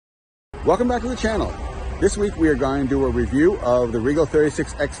Welcome back to the channel. This week we are going to do a review of the Regal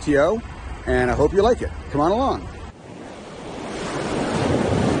 36 XTO, and I hope you like it. Come on along.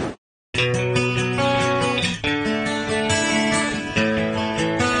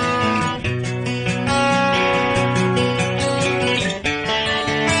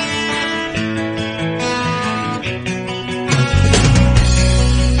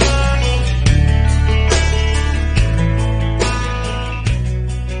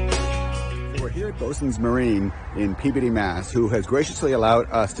 Marine in Peabody, Mass, who has graciously allowed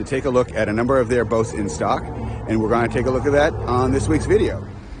us to take a look at a number of their boats in stock, and we're going to take a look at that on this week's video.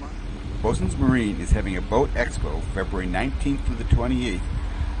 Bosun's Marine is having a boat expo February 19th to the 28th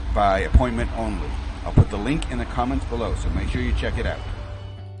by appointment only. I'll put the link in the comments below, so make sure you check it out.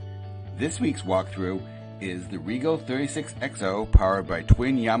 This week's walkthrough is the Regal 36XO powered by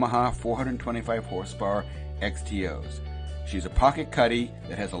twin Yamaha 425 horsepower XTOs. She's a pocket cuddy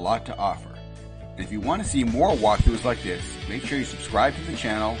that has a lot to offer. And if you want to see more walkthroughs like this, make sure you subscribe to the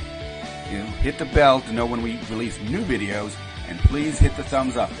channel, hit the bell to know when we release new videos, and please hit the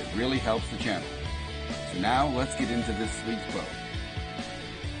thumbs up. It really helps the channel. So now let's get into this week's boat.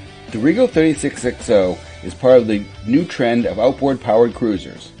 The Regal 36XO is part of the new trend of outboard powered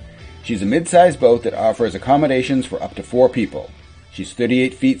cruisers. She's a mid-sized boat that offers accommodations for up to 4 people. She's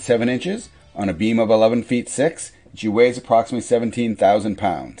 38 feet 7 inches on a beam of 11 feet 6, and she weighs approximately 17,000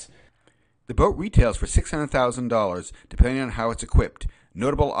 pounds. The boat retails for $600,000 depending on how it's equipped.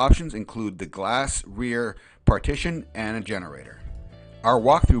 Notable options include the glass rear partition and a generator. Our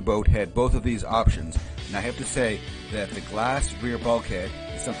walkthrough boat had both of these options, and I have to say that the glass rear bulkhead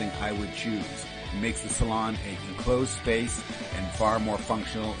is something I would choose. It makes the salon an enclosed space and far more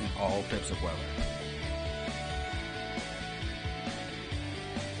functional in all types of weather.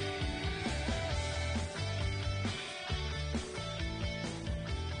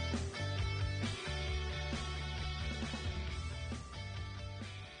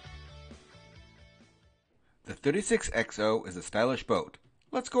 The 36XO is a stylish boat.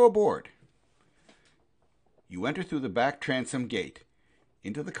 Let's go aboard. You enter through the back transom gate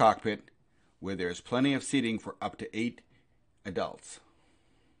into the cockpit, where there is plenty of seating for up to 8 adults.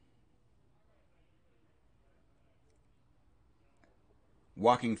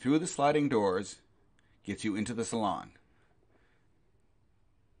 Walking through the sliding doors gets you into the salon.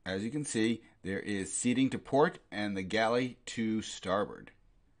 As you can see, there is seating to port and the galley to starboard.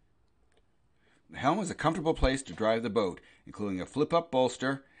 The helm is a comfortable place to drive the boat, including a flip-up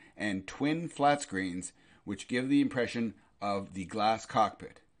bolster and twin flat screens, which give the impression of the glass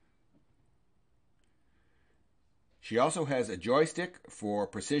cockpit. She also has a joystick for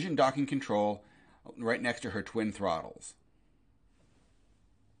precision docking control right next to her twin throttles.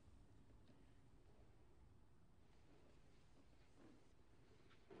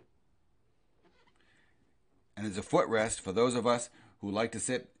 And there's a footrest for those of us who like to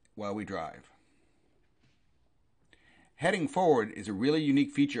sit while we drive. Heading forward is a really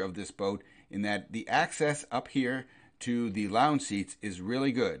unique feature of this boat in that the access up here to the lounge seats is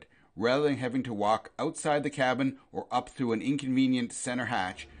really good. Rather than having to walk outside the cabin or up through an inconvenient center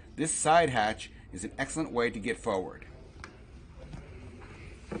hatch, this side hatch is an excellent way to get forward.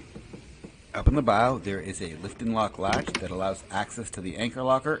 Up in the bow, there is a lift and lock latch that allows access to the anchor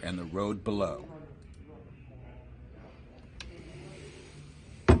locker and the road below.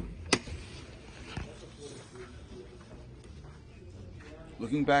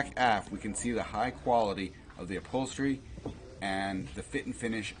 Looking back aft, we can see the high quality of the upholstery and the fit and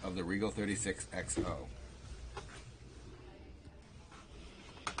finish of the Regal 36XO.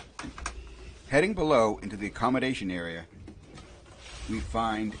 Heading below into the accommodation area, we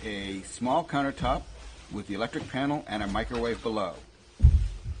find a small countertop with the electric panel and a microwave below.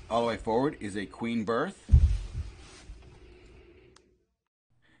 All the way forward is a queen berth.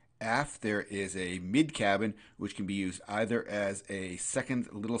 Aft there is a mid-cabin which can be used either as a second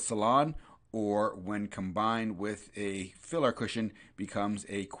little salon or when combined with a filler cushion becomes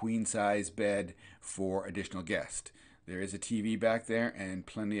a queen-size bed for additional guests. There is a TV back there and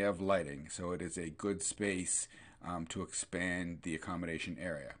plenty of lighting, so it is a good space to expand the accommodation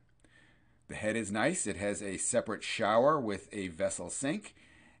area. The head is nice. It has a separate shower with a vessel sink,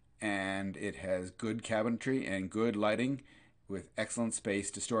 and it has good cabinetry and good lighting with excellent space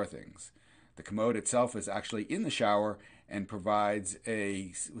to store things. The commode itself is actually in the shower and provides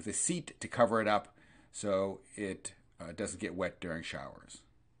with a seat to cover it up so it doesn't get wet during showers.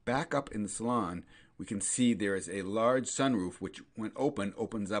 Back up in the salon, we can see there is a large sunroof which, when open,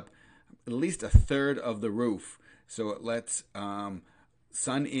 opens up at least a third of the roof, so it lets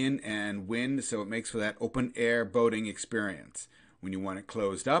sun in and wind, so it makes for that open air boating experience. When you want it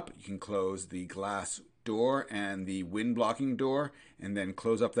closed up, you can close the glass door and the wind blocking door and then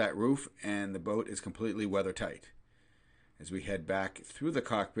close up that roof, and the boat is completely weather tight. As we head back through the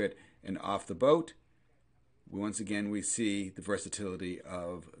cockpit and off the boat, once again we see the versatility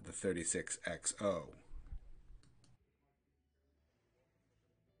of the 36XO.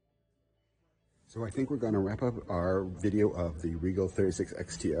 So I think we're going to wrap up our video of the Regal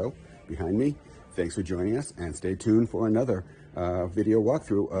 36XTO behind me. Thanks for joining us, and stay tuned for another video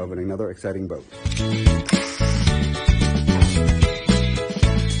walkthrough of another exciting boat.